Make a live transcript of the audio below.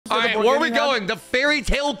All right, where are we going? The fairy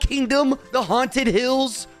tale kingdom, the haunted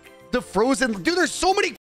hills, the frozen. Dude, there's so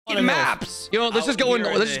many maps. You know, let's just go in.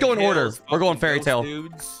 Let's just go in order. We're going fairy tale.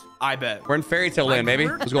 Dudes, I bet we're in fairy tale land, baby.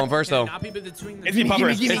 Who's going first though? it's me, Puffer.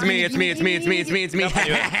 It's me. It's me. It's me. It's me. It's me. It's me.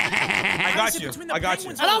 I got you. I got you.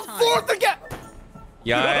 And I'm fourth again.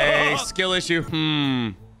 Yikes! Skill issue.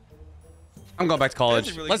 I'm going back to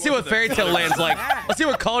college. Really Let's see what fairy tale land's like. Let's see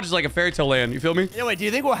what college is like in fairy tale land. You feel me? Yeah, wait, do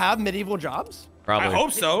you think we'll have medieval jobs? Probably. I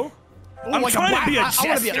hope so. Ooh, I'm like trying to be a I'm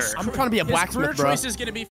jester. trying to be a blacksmith, bro. choice is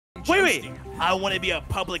gonna be Wait. I want to be a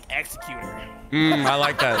public executor. I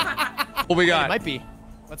like that. What we It got? might be.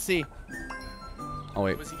 Let's see. Oh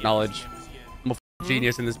wait, knowledge. I'm a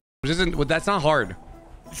genius in this. That's not hard.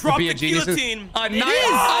 Drop be the a genius. guillotine. A knife.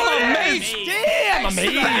 I'm a mage. Damn,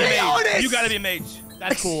 amazing. You gotta be a mage.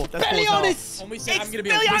 That's cool. That's cool. As hell. Only said I'm gonna be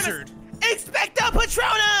a wizard. Expecto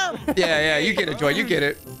Patronum. Yeah, you get it, Joy. You get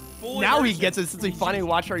it. Now he gets it since he finally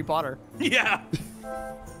watched Harry Potter. Yeah.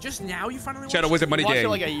 Just now you finally Shadow Wizard Money Watched it Gang.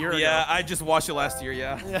 like a year ago. Yeah, I just watched it last year.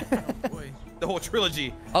 Yeah. Boy. The whole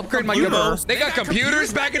trilogy. Upgrade my Computer. computer. They got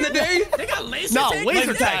computers back in the day? They got laser No, tag?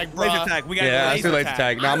 laser tag, bro. Laser tag. We got Yeah, let's do laser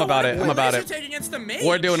tag. No, I'm about it. I'm about Laser it. tag against the mage.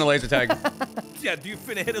 We're doing a laser tag. Yeah, dude,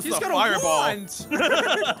 finna hit us He's with a got fireball. wand.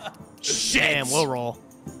 Shit. Damn, we'll roll.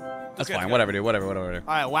 That's Okay, fine. okay. Whatever, dude. Whatever. All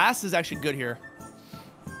right, last is actually good here.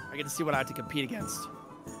 I get to see what I have to compete against.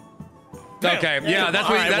 Okay, yeah, that's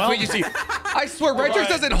All what right, that's well. what you see. I swear, Redrix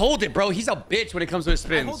doesn't hold it, bro. He's a bitch when it comes to his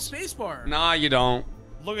I hold spins. spacebar. Nah, you don't.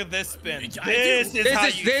 Look at this spin. I do. This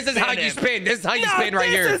is how you spin. This is how you spin right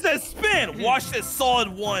here. This is a spin. Watch this solid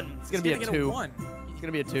one. It's gonna be a Get 2. one. It's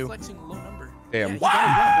gonna be a 2. Flexing a low number. Damn.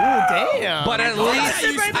 Oh, damn. But at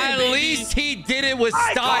least he did it with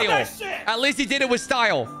I call style. that shit. At least he did it with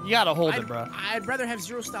style. You gotta hold it, bro. I'd rather have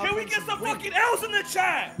 0 style. Can we get some fucking L's in the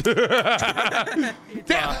chat?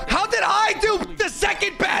 Damn, how did I do the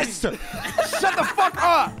second best? Shut the fuck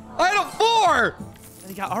up. I had a 4.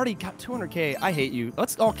 And he already got 200K. I hate you.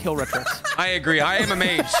 Let's all kill Retrix. I agree. I am a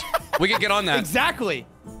mage. We can get on that. Exactly.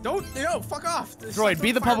 Fuck off. Droid,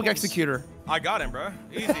 be the public executor. I got him, bro.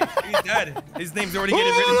 Easy. He's dead. His name's already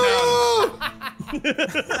getting written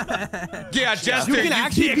down. Yeah, Jester. You can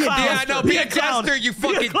actually be a Yeah, no, be a clown. Jester, you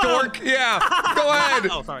fucking dork. Yeah, go ahead.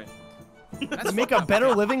 Oh, sorry. Make a better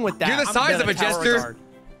living with that. You're the I'm size gonna of a tower Jester. guard.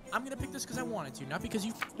 I'm gonna pick this because I wanted to, not because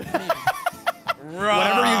you. Right.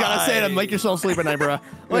 Whatever you gotta say to make yourself sleep at night, bro.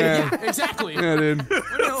 Like, Yeah. Exactly. Yeah, dude. Leave me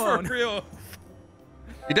For alone. real.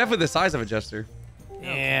 You're definitely the size of a Jester.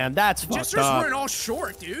 Damn, that's fucked Jesters up. weren't all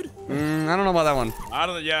short, dude. I don't know about that one. I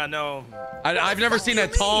don't. Yeah, no. I've never seen a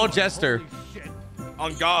tall Jester.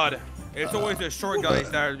 On God, it's always the short guys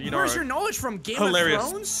that are, Where's your knowledge from? Game hilarious. of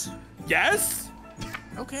Thrones? Yes.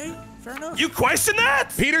 Okay, fair enough. You question that?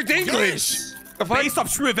 Peter Dinklage. Yes. The fuck? Based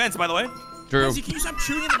off true events, by the way. True. Lindsay, can you stop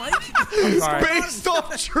chewing in the mic? Sorry. Based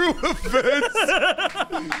off true events.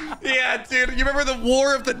 Yeah, dude. You remember the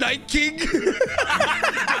War of the Night King?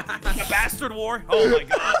 The Bastard War. Oh my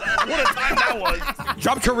God. What a time that was.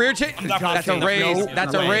 Drop career change. That's a raise. No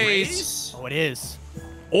That's a way. raise. Oh, it is.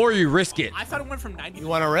 Or you risk it. I thought it went from 90. You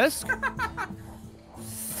want to risk?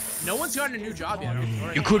 No one's gotten a new job yet.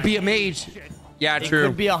 You could be a mage. Yeah, It true.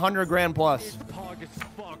 could be 100 grand plus.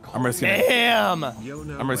 I'm risking it. Damn. I'm You're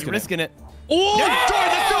risking it. risking it. Oh,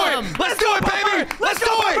 let's do it, baby! Let's do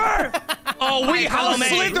it! Oh, we house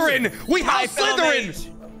Slytherin! We house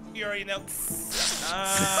Slytherin! You already know.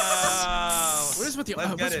 What is with the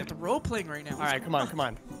Let's get it. role playing right now? All right, come on, come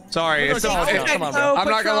on. Sorry, it's, Come on, come on, bro. I'm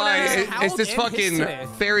not gonna lie. Patronus. It's this Harold and fucking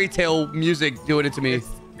Hisseth. fairy tale music doing it to me.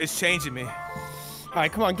 It's changing me. All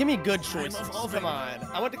right, come on, give me good choices. evolving. Come on.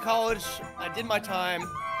 I went to college. I did my time.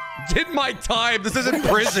 Did my time. This isn't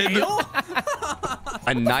prison.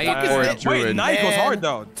 A knight or a Wait, druid. night goes Man. hard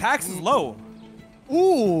though. Tax is low.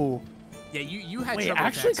 Ooh. Yeah, you had Wait, trouble with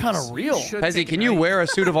actually taxes. kinda real. You should Pezzy, take can a you night. wear a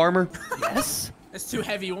suit of armor? Yes. It's too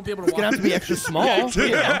heavy. You won't be able to It's gonna walk. have to be extra small.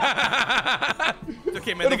 It's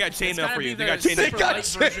okay, man. They got chainmail gotta for be you. They the got chainmail. They super got light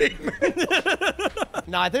version. chainmail.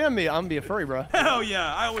 Nah, I think I'm gonna be a furry, bro. Hell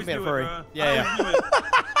yeah, I always Be a do it, furry. bro. Yeah,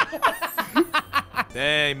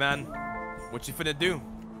 Hey, man. What you finna do?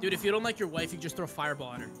 Dude, if you don't like your wife, you just throw a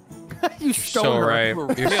fireball at her. You So stole her. right.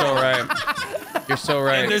 You're so right. You're so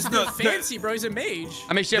right. There's no Fancy, bro. He's a mage.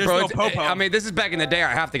 I mean, shit, There's bro. no it's- popo. I mean, this is back in the day.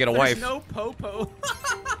 I have to get a There's wife. no popo.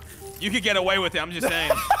 You could get away with it. I'm just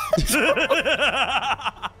saying.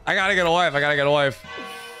 I gotta get a wife. I gotta get a wife.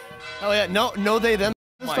 Oh yeah, no, they, them.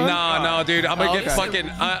 No, dude. I'm gonna Oh, get okay. fucking.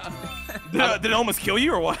 Did it almost kill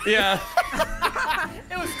you or what? Yeah.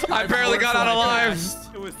 I barely got out alive.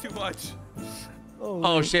 It was too much.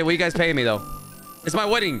 Oh shit! What you guys paying me though? It's my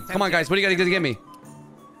wedding. Come on, guys. What do you guys get me?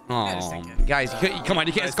 Oh, guys, come on,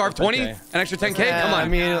 you can't scarf 20? An extra 10K? Come on. I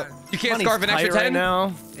mean, You can't scarf an extra 10? right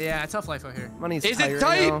now. Yeah, tough life out here. Money's Is tight it right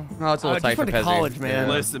tight? now. Oh, it's a little tight I just for went to Pezzy. college, man.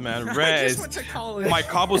 Listen, man, I Rez. just went to college. My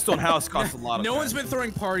cobblestone house costs a lot of No money. one's been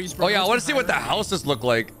throwing parties, bro. Oh, yeah, I want to see what the house. houses look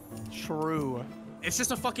like. True. It's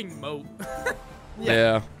just a fucking moat.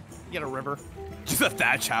 Yeah. You get a river. Just a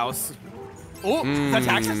thatch house. Oh, that's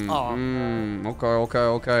taxes? Oh.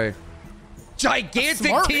 Okay.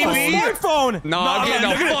 Gigantic Smartphone. TV? Smartphone. No, I'm getting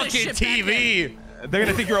they're a gonna- fucking shit back TV. They're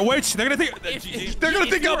gonna think you're a witch. They're gonna think. They're gonna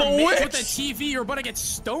think I'm a With witch. the TV, you're about to get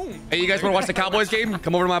stoned. Hey, you guys want to watch the Cowboys game?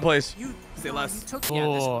 Come over to my place. Say less.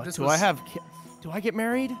 Oh, this do was- I have... Do I get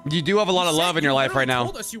married? You do have a lot of love in your life right now.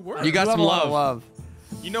 Told us you were. You got I do have some a lot of love.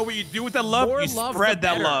 You know what you do with that love? More You love, spread the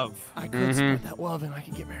that better. love. I could spread that love and I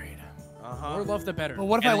could get married. More love, the better. But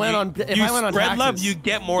what if I land on... If you I land on spread taxes? love, you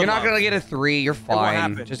get more You're love. not gonna get a 3. You're won't fine.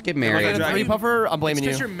 happen. Just get If I married. get a Dragon. 3 puffer, I'm blaming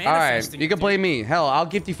you. You're All right, manifesting. you can blame me. Hell, I'll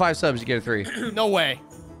gift you 5 subs. You get a 3. No way.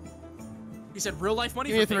 He said real life money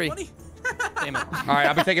Give me for a 3. fake money. Damn it. All right,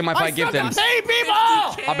 I'll be taking my 5 gifted. Hey, people!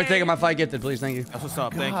 I'll be taking my 5 gifted, please. Thank you. That's what's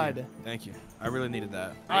up. Thank God. you. Thank you. I really needed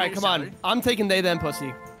that. All right, come on. I'm taking they, them,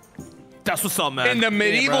 pussy. That's what's up, man. In the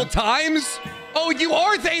medieval times? Oh, you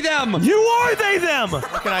are they them. You are they them.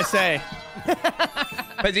 What can I say?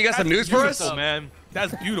 But you got some news for us? Beautiful, man.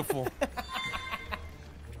 That's beautiful.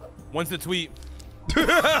 When's the tweet?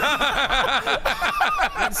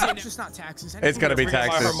 It's just not taxes. It's gonna be Bring out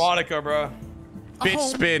my taxes. harmonica, bro. Bitch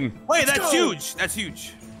spin. Wait, that's go. huge. That's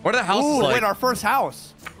huge. What are the houses Ooh, like? wait, our first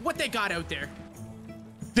house. What they got out there?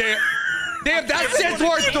 Damn, that shit's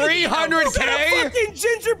worth 300K. Fucking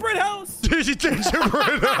gingerbread house.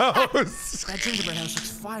 Gingerbread house. That gingerbread house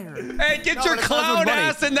looks fire. Hey, get No, your that comes with clown money.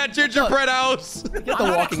 ass in that gingerbread house. Get the I'm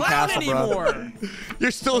not walking a clown castle, bro. anymore.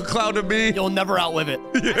 You're still a clown to me. You'll never outlive it.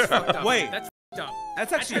 That's fucked up. Wait. That's fucked up.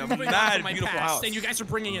 That's actually a completely off mad of my beautiful past, house. And you guys are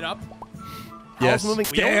bringing it up. Yes. moving.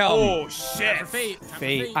 Damn. Oh Time shit. for fate. Time for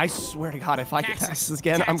Fate. I swear to God, if I get Taxes. taxes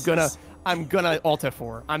again, Taxes. I'm gonna alt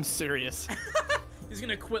F4. I'm serious. He's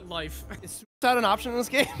gonna quit life. Is that an option in this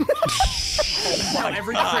game? How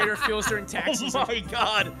every creator feels during tax Oh season. my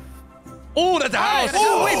god. Oh, that's a house.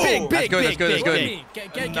 Oh, wait, big, That's big, good, big, that's good, that's big,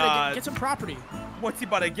 good. big. Get some property. What's he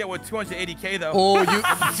about to get with 280K though? Oh, you,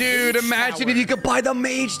 dude, imagine if you could buy the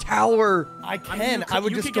mage tower. I mean, can. you I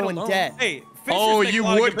would could just get go a in loan. debt. Hey. Oh, fishers make you a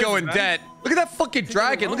lot of would good go in business, man. debt. Look at that fucking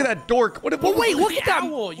dragon. Look at that dork. What? But wait, look You at get that.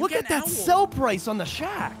 owl. You Look get at that owl. sell price on the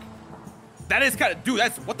shack. That is kind of, dude.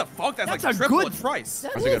 That's what the fuck. That's That's like a triple good its price.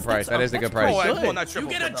 That's a good price. That is a good price. Oh, good. well, not You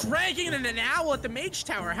triple. get a but double. dragon and an owl at the mage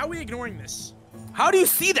tower. How are we ignoring this? How do you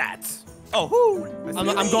see that? Oh, whoo.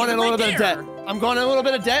 I'm going in a little bit of debt. I'm going in a little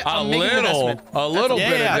bit of debt. A I'm making an little investment.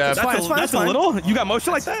 bit Yeah, of that's debt. fine, it's fine, That's it's fine. a little. You got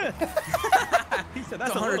motion like that? He said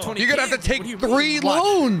that's a little. 120. You're gonna have to take What do you 3 mean?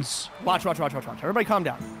 loans. Watch. Everybody calm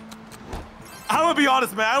down. I'm gonna be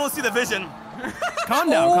honest, man. I don't see the vision. Calm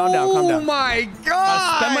down. Oh my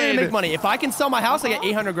god. Spend money to make money. If I can sell my house, I get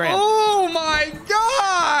 800 grand. Oh my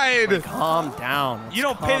god. Calm down. You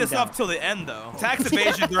don't pay this off till the end, though. Tax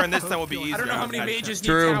evasion during this time will be easier. I don't know how many mages need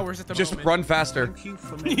True. towers at the Just moment. run faster.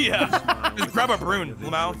 Yeah. Just grab a broom,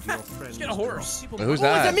 Lamau. Just get a horse. Who's is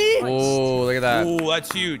that? that me? Oh, look at that. Ooh,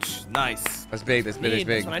 that's huge. Nice. That's big. That's big. That's That's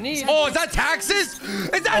big. what I need. Oh, is that taxes? Is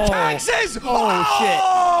that Oh. taxes?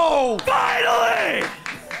 Oh, shit. Finally!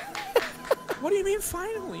 What do you mean,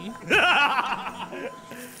 finally?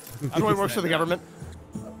 Joy works for the government.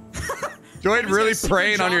 Joy really He's got a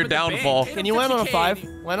preying secret on your job at the downfall. bank. Can you land on a 50K 5? and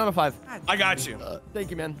he- Land on a 5. I got you.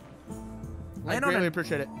 Thank you, man. I Land on greatly a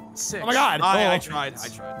appreciate it. 6. Oh my God. I Oh. tried.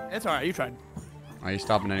 It's all right. You tried. Are you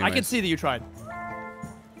stopping anyway? I can see that you tried.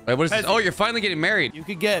 Wait, what is this? Oh, you're finally getting married. You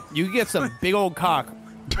could get some big old cock,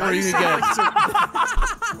 or you could get.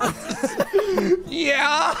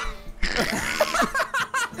 Yeah.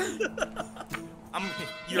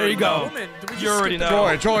 There you go. Woman, did we just You already skip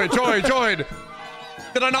know. Joy.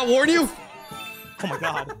 Did I not warn you? Oh my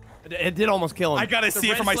god. It did almost kill him. I gotta The see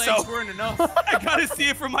it red for flags myself. weren't enough. I gotta see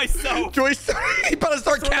it for myself. Joy, he better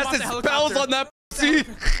start Throw him off casting the spells helicopter. on that pussy.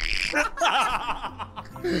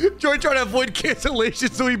 Joy trying to avoid cancellation,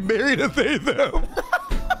 so he married a they them.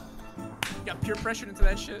 Got peer pressured into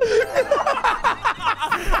that shit. I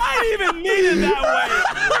didn't even mean it that way.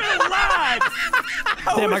 Relax.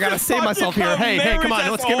 Damn, I gotta save myself here. Hey, come on,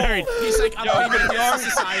 let's get married. He's like, I'm Yo, paying good my PR.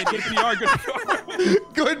 society. Good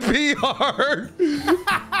PR. Good PR.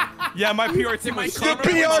 Yeah, my PR team my was The comment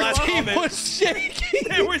shaking. PR team was shaking.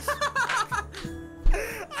 It was.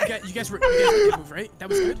 You guys were good move, right? That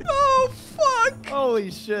was good. Oh, fuck. Holy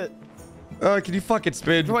shit. Can you fucking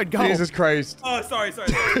spin? Droid, go. Jesus Christ. Oh, sorry.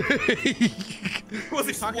 I was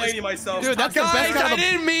explaining myself. Dude, that's the Guys, best kind I of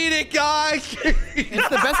didn't mean it, guys. it's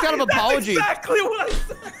the best kind of apology. Exactly what I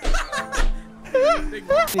said.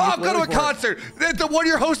 Oh, go to a concert. The one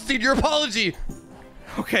you're hosting, your apology.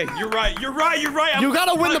 Okay, you're right. You're right. You're right. You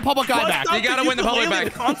gotta win the public eye back. You gotta win the public back.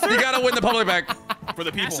 You gotta win the public back. For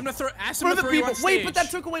the people. Ask him to throw, ask him For to the throw you people. on Wait, stage. but that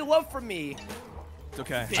took away love from me. It's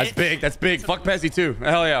okay. That's big. That's big. Fuck Pezzy too.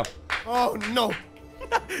 Hell yeah. Oh no.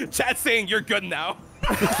 Chat's saying you're good now.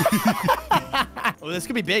 Oh, this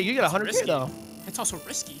could be big. You get 100K risky. though. It's also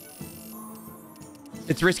risky.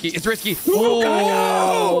 It's risky. It's risky.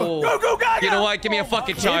 Go, go, Gaga! You know what? Give me a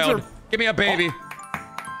fucking Kids child. are- Give me a baby.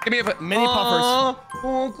 Give me a Mini puffers.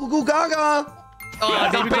 Oh, Goo Gaga. Oh,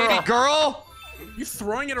 the baby girl. You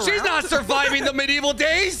throwing it around? She's not surviving the medieval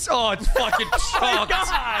days. Oh, it's fucking chucked.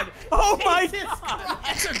 God! Oh my God!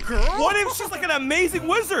 It's a girl? What if she's like an amazing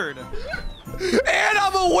wizard? And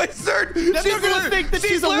I'm a wizard. They're gonna think that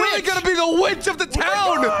she's a literally witch. gonna be the witch of the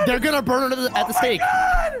town. They're gonna burn her at the stake.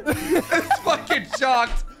 It's fucking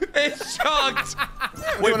chucked. It's chucked.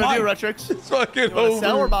 What Wait, do you wanna why? do, Retrix? It's fucking Wanna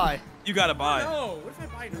sell or over. buy? You gotta buy. No. What if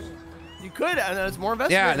I buy no? You could, and then it's more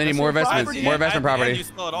investment. Yeah, then you need more That's investments. property. More investment property. And you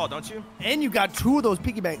sell it all, don't you? And you got 2 of those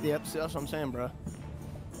piggy bank. Yep, see, that's what I'm saying, bro.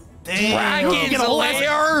 Dragon's Get a whole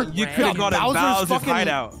lair. You could have gone to Bowser's Bowser's fucking-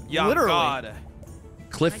 hideout. Yeah, literally. God.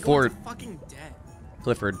 Clifford. Fucking dead.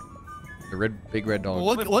 Clifford. The big red dog.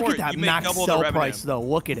 Look at that You make max double the sell revenue. price, though.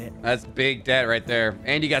 Look at it. That's big debt right there.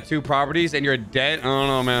 And you got 2 properties and you're dead. I don't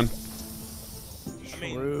know, man. I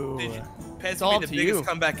mean, True. did you, Pez all made up the to biggest you.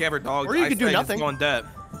 comeback ever, dog. Or you could do I nothing. Just go in debt.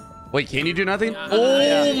 Wait, can you do nothing? Yeah.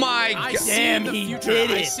 Oh my I god. see Damn, the he future. did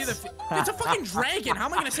I it. see the it's a fucking dragon. How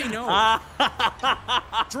am I gonna say no?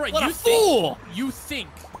 Droid, What you a fool! You think,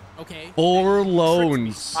 okay? 4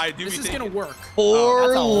 loans. I do This be is thinking. gonna work. 4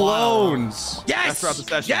 that's a lot. loans. Yes. That's throughout the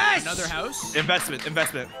session. Yes. Another house? Investment,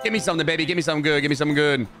 investment. Give me something, baby. Give me something good. Give me something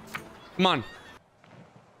good. Come on.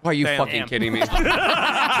 Are you Damn. fucking Damn. kidding me?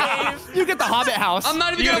 You get the Hobbit house. I'm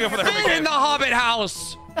not even You gotta gonna go for the fit Hermit in the Hobbit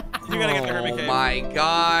house. You gotta get the Hermit Oh Cave. my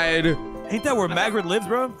god. Ain't that where Magrid lives,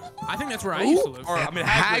 bro? I think that's where I used to live. Or I mean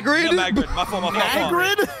Hagrid? Not Magrid. My fault.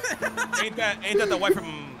 Hagrid? Ain't that the wife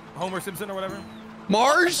from Homer Simpson or whatever?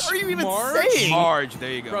 Marge? What are you even Marge? saying? Marge.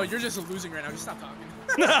 There you go. Bro, you're just losing right now. Just stop talking.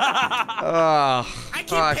 Ugh. I keep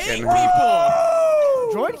Fucking paying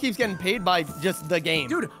hell. people. Droid keeps getting paid by just the game.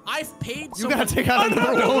 Dude, I've paid you someone. gotta take out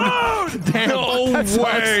another loan. Damn. No that sucks.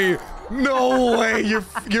 way. No way.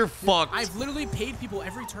 You're fucked. I've literally paid people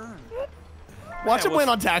every turn. Watch him win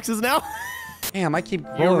on taxes now. Damn, I keep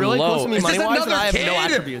You're going really low. close to me Is this money-wise, and another I have kid? no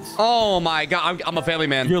attributes. Oh my god, I'm a family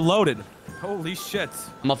man. You're loaded. Holy shit.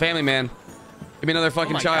 I'm a family man. Give me another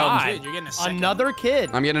fucking my child. God. Dude, you're getting a second. Another kid.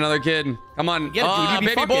 I'm getting another kid. Come on. Get it, dude. You be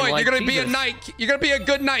Baby fucking, boy, like, you're gonna be a Jesus. knight. You're gonna be a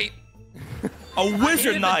good knight. A I wizard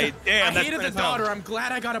hated knight. The, Damn, I that's hated the pretty tough. daughter. I'm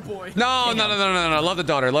glad I got a boy. No. Love the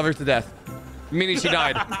daughter. Love her to death. Meaning she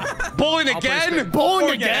died. Bowling again?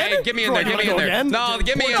 Bowling Hey, again? get me in there. Droid, Get me you in wanna there. go again? No,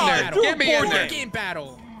 get me in Board there. battle. Get me in Board there. game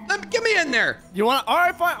battle. Get me in there. You want? All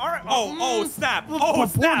right, fine. All right. Oh, snap. Board Oh,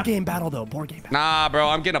 snap. game battle though. Board game battle. Nah, bro.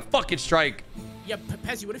 I'm getting a fucking strike. Yeah,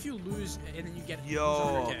 Pezzy, what if you lose and then you get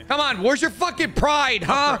Yo. 100K? Come on. Where's your fucking pride,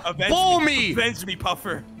 huh? Avenge Bowl me. Avenge me,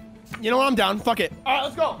 Puffer. You know what? I'm down. Fuck it. All right,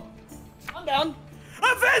 let's go. I'm down.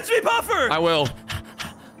 Avenge me, Puffer! I will.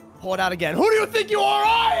 Pull it out again. Who do you think you are?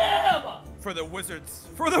 I am. For the wizards.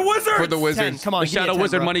 For the wizards! For the Wizards. Come on, The give me a Shadow 10,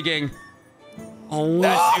 Wizard bro. Money Gang. Oh.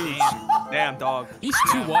 That's huge. Damn, dog. He's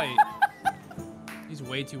too white. He's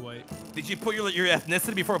way too white. Did you put your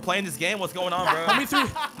ethnicity before playing this game? What's going on, bro?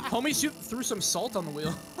 Homie threw some salt on the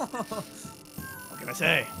wheel. What can I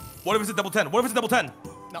say? What if it's a double 10? What if it's a double 10?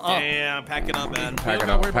 Nuh-uh. Damn, pack it up, man. Pack it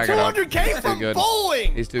up. Pack it up. 200K Too from good.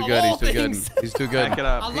 bowling. He's too of good. all He's too good. things. He's too good. Pack it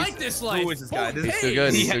up. I like this life. Who is this guy? Both This- He's too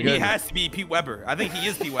good. He's too He good. has to be Pete Weber. I think he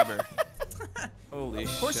is Pete Weber. Holy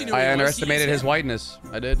shit. Of course you knew I he was. underestimated He's his him. whiteness.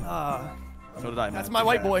 I did. So did I, man. That's my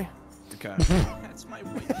white boy. Okay. That's my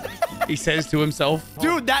white. He says to himself.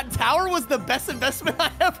 Dude, that tower was the best investment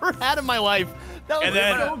I ever had in my life. That was And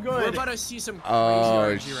then- so We're good. about to see some crazy Oh,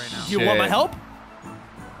 RNG right now. You want my shit. help?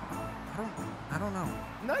 I don't know.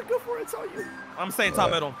 No, go for it. It's all you. I'm saying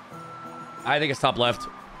top middle. I think it's top left.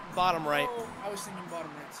 Bottom right. Oh, I was thinking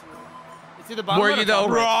bottom right too. It's either bottom Were right you or top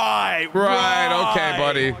though? right. Right. Okay,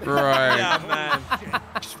 buddy. Right. Yeah, man.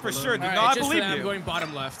 For sure, dude. All No, right, I just for believe that, I'm you. going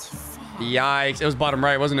bottom left. Yikes. It was bottom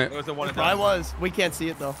right, wasn't it? It was the one It and probably done. was. We can't see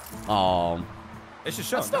it though. Oh. It should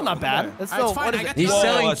show. That's still not bad. That's All right, still it's fine. what I is got it? He's Whoa,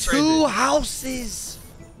 selling that's 2 crazy. houses.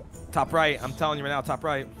 Top right. I'm telling you right now, top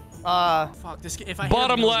right. Fuck this. If I hit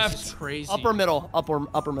Bottom him, left. this is crazy. Upper middle.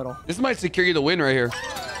 Upper middle. This might secure you the win right here.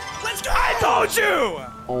 Let's go. I told you!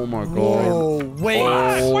 Oh my god. Whoa, wait.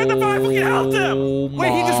 Why the fuck I fucking helped him?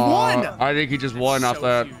 Wait, he just won. I think he just won off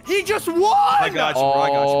that. huge. He just won. I got you, bro. I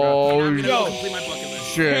got you, bro. Oh, I'm gonna go Yo. complete my bucket list.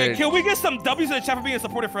 shit. Can we get some W's in the chat for being a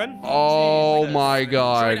supportive friend? Oh my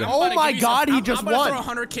god. I'm Oh about to my give you God, some- he just I'm about to won.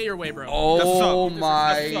 throw 100K your way, bro. Oh That's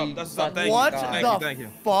my. That's up. Thank What you. Thank you.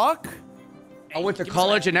 the fuck? I went to Give me some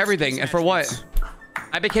college and everything, and for what? attributes.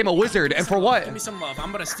 I became a wizard, and for what? Give me some love.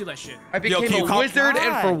 I'm gonna steal that shit. I became can you a call- wizard,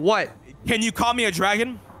 and for what? Can you call me a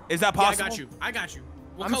dragon? Is that Yeah, I possible? got you. I got you.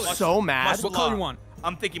 What I'm color? so mad. What color you want?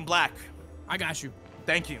 I'm thinking black. I got you.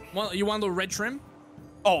 Thank you. You want a little red trim?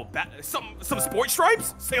 Oh, some sports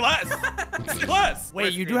stripes? Say less. Say less.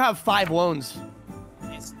 Wait, you do have 5 loans.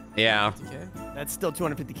 It's Yeah. 50K. That's still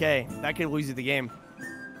 250K. That could lose you the game.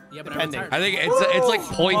 Yeah, but Depending. I I retired. think it's like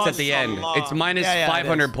points at the end. Mashallah. It's minus Yeah, yeah, it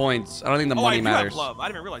 500 is. points. I don't think the Oh, I money do matters. have love. I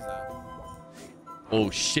didn't even realize that. Oh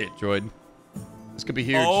shit, Droid. This could be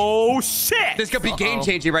huge. Oh shit! This could be game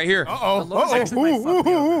changing right here. Uh-oh. The loan's actually my fuck,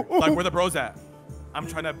 yo. Like where the bros at? I'm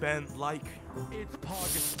trying to bend like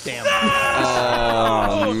it's Damn.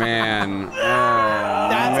 Oh man. Oh,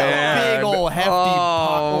 That's man. a big old hefty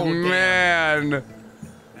Oh damn. man.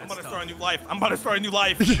 I'm about to start a new life. I'm about to start a new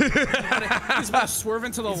life. He's about to swerve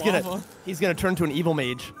into the lava. He's gonna turn to an evil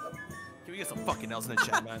mage. Can we get some fucking else in the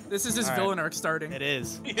chat, man? This is his All right. villain arc starting. It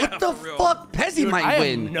is. What the fuck? Pezzy Dude, might I have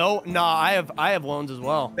win. I have loans as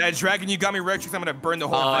well. That dragon you got me, Retrix. I'm gonna burn the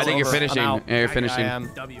whole. Oh, I house think you're over. finishing. I'm out. Yeah, you're I finishing.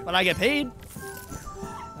 am. W. But I get paid.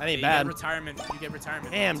 That ain't You bad. get retirement. You get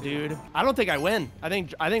retirement. Damn, dude. I don't think I win. I think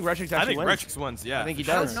Retrix I actually think wins. Retrix wins. Yeah. I think he I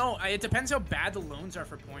does. don't know. It depends how bad the loans are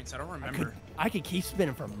for points. I don't remember. I could keep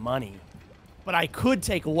spinning for money, but I could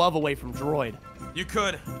take love away from Droid. You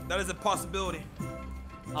could. That is a possibility.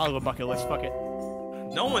 I'll go bucket list. Fuck it.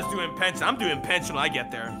 No one's doing pension. I'm doing pension when I get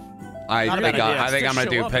there. I Not a think bad idea. I think I'm Still gonna show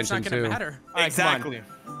do up, it's pension not gonna too. matter. All right, come on. Exactly.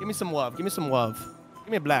 Give me some love. Give me some love. Give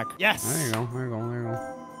me a black. Yes. There you go. There you go. There you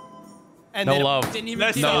go. And No then- love. Didn't even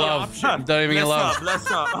Bless give No me the love. option. Don't even get Bless love. up.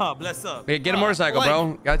 Bless up. Bless up. Hey, get a motorcycle, like-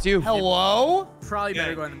 bro. Got you. Hello? Probably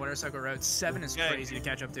better Gang. go on the motorcycle route. 7 is Gang. crazy to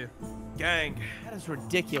catch up to. Gang. That is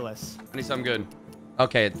ridiculous. I need something good.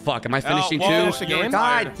 Okay, fuck. Am I finishing whoa, too? finish the game?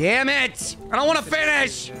 God damn it! I don't want to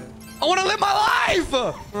finish. I want to live my life.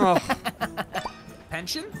 Oh.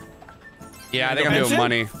 Pension? Yeah, I think I'm Pension? doing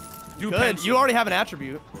money. Do Good. pension. You already have an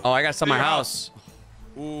attribute. Oh, I got some in my Your house.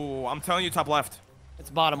 Ooh, I'm telling you, top left. It's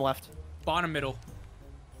bottom left. Bottom middle.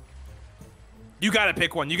 You gotta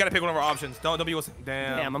pick one. You gotta pick one of our options. Don't be listening.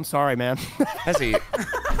 Damn. Damn, I'm sorry, man. Hezzy.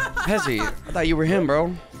 Hezzy. I thought you were him,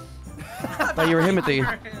 bro. I thought you were Timothy.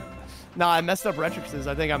 Nah, I messed up Retrix's.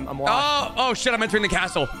 I think I'm lost. Oh shit! I'm entering the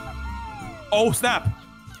castle. Oh snap.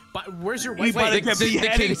 But where's your He's wife? about to get the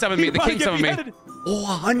beheaded. king summoned me. He's The about to king get summoned me. beheaded.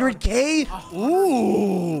 Oh, 100K?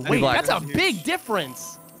 Ooh. Wait, black. that's a big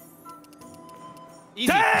difference. Easy.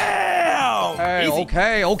 Damn. Hey, Easy.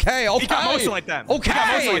 okay. He got motion like that. He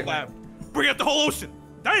got motion like Okay. that. Bring out the whole ocean.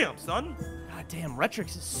 Damn, son. God damn,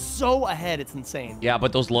 Retrix is so ahead. It's insane. Yeah,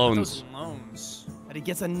 but those loans. Those loans. That he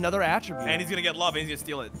gets another attribute. And he's gonna get love and he's gonna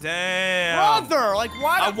steal it. Damn. Brother, like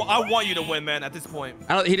why? I want you to win, man, at this point.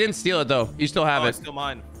 He didn't steal it though. You still have Oh, it. it's still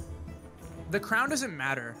mine. The crown doesn't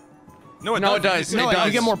matter. No, No, it does. no, it does.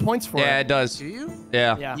 you get more points for Yeah, it. it does. Do you?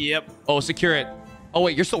 Yeah. Yeah. Yep. Oh, secure it. Oh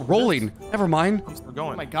wait, you're still rolling. Never mind. I'm still Oh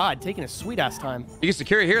going. my god, taking a sweet ass time. You can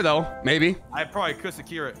secure it here though. Maybe. I probably could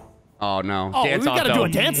secure it. Oh no. Oh, dance we off gotta though. do a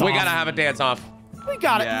dance We off. gotta have a dance off. We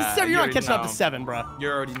got Yeah, it. You're you not already catching up know. to 7, bro. You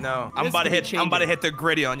already know. I'm This about to could be hit. I'm about to changing. hit the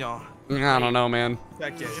gritty on y'all. I don't know, man.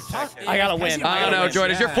 Check it. Check it. I gotta win. I don't know, win.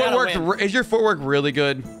 Jordan. Is your Yeah. Gotta footwork win. is your footwork really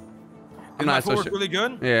good? I'm Is my not so footwork sure. really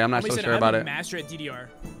good? Yeah, I'm not so Listen, sure I'm about a it. master at DDR.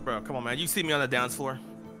 Bro, come on, man. You see me on the dance floor?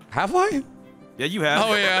 Have I? Yeah, you have.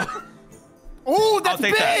 Oh yeah. Oh, I'll that's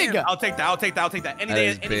take big. that. I'll take that. I'll take that. I'll take that. Any That day,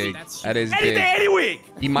 is any big. week. That's That is Any day, big. any week.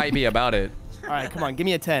 He might be about it. All right, come on, give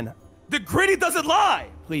me a 10, The gritty doesn't lie.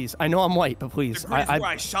 please. I know I'm white, but The please, gritty's where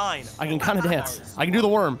I I shine. can kind of dance. I can do the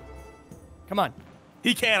worm. Come on.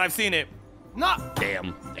 He can. I've seen it. No.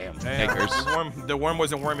 Damn. Damn, Takers. the worm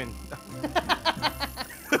wasn't worming.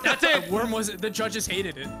 That's it. worm was the judges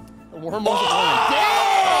hated it. The worm wasn't worming.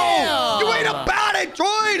 Damn. You ain't about it,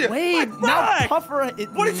 Droid. Wait, My now back. Puffer.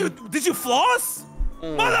 What did you floss?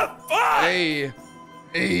 Motherfucker! Hey.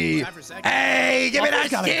 Hey. 5 per second. Hey, give me Puffer's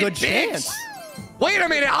that got a shit, good bitch. chance. Wait a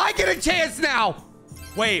minute. I get a chance now.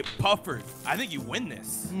 Wait, Puffer. I think you win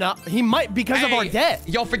this. No, he might because of our Hey, debt.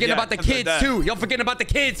 Y'all forgetting Yeah, about the because of kids that. too. Y'all forgetting about the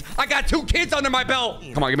kids. I got 2 kids under my belt.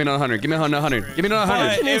 Come on, give me another 100. Give me another 100. Give me another 100.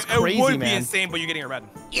 Pension is crazy, it would be man. insane, but you're getting a red.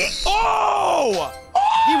 Oh!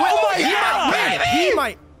 He, went, my he God, might win. baby. He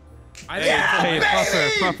might. Hey,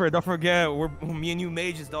 Buffer, don't forget, we're me and you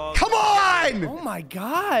mages, dog. Come on! Oh my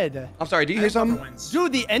god. I'm sorry, do you hear something?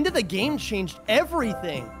 Dude, the end of the game changed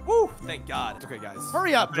everything. Woo! Thank God. It's okay, guys.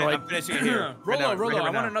 Hurry up, I'm droid. finishing it here. Rolo, I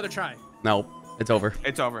want another try. No, it's over.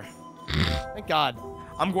 It's over. Thank God.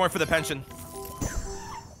 I'm going for the pension.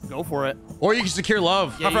 Go for it. Or you can secure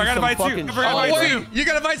love. Yeah, Buffer, I gotta some invite you. fucking Buffer, I Oh, gotta invite wait, you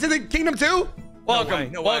got invites in the kingdom too?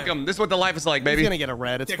 Welcome, No way. welcome. This is what the life is like, He's baby. gonna get a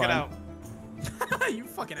red. It's Check fine. it out. You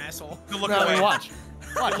fucking asshole. Good look No, away. watch.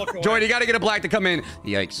 Look away. Jordan, you gotta get a black to come in.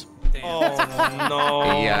 Yikes. Damn. Oh no.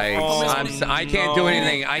 Yikes. Oh, I can't do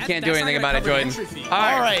anything. I can't do That's anything not about it, gonna Jordan. cover the entry fee.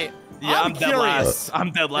 All right. Yeah, I'm dead curious. last.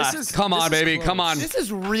 I'm dead last. This is- Come on, this is baby. close. Come on. This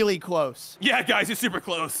is really close. Yeah, guys, you're super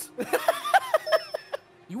close.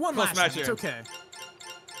 You won Close last match time. It's here. okay.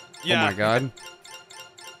 Yeah. Oh my God.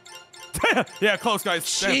 Yeah, close, guys.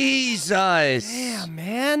 Jesus. Damn,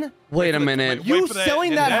 man. Wait a minute. You for the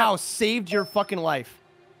selling that in-depth. house saved your fucking life.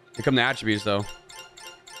 Here come the attributes, though.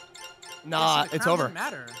 Nah, Yes, the it's crown over. doesn't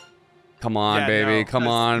matter. Come on, Yeah, baby. no, Come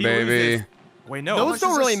 'cause on, he baby. loses. Wait, no. Those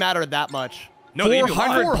don't is really this? matter that much. No, they do.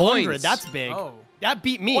 400 400, points. that's big. Oh. That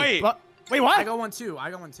beat me. Wait. Wait, I what? got one too.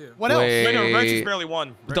 I got one too. What else? Wait, no, Wait. Rex barely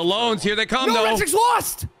won. The loans, here they come, No, though. Retrix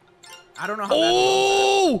lost. I don't know how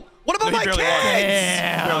Oh! What about No, my he kids? barely won.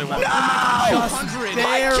 Damn. Barely won. No! Just 100.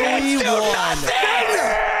 barely Kids do won. nothing!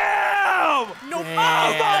 Damn! No, Oh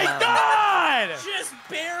my God! just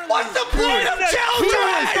barely. What's the point of That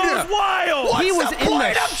children? was wild! What's He was the in the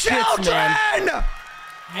point of shits, man. children?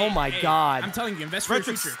 Oh my God. I'm telling you, invest for your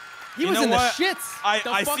Retrix. future. He You was know in the what? shits. I see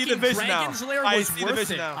the fucking vision now. Dragon's Lair I was see the worth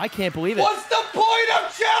vision it. now. I can't believe it. What's the point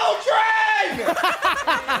of children?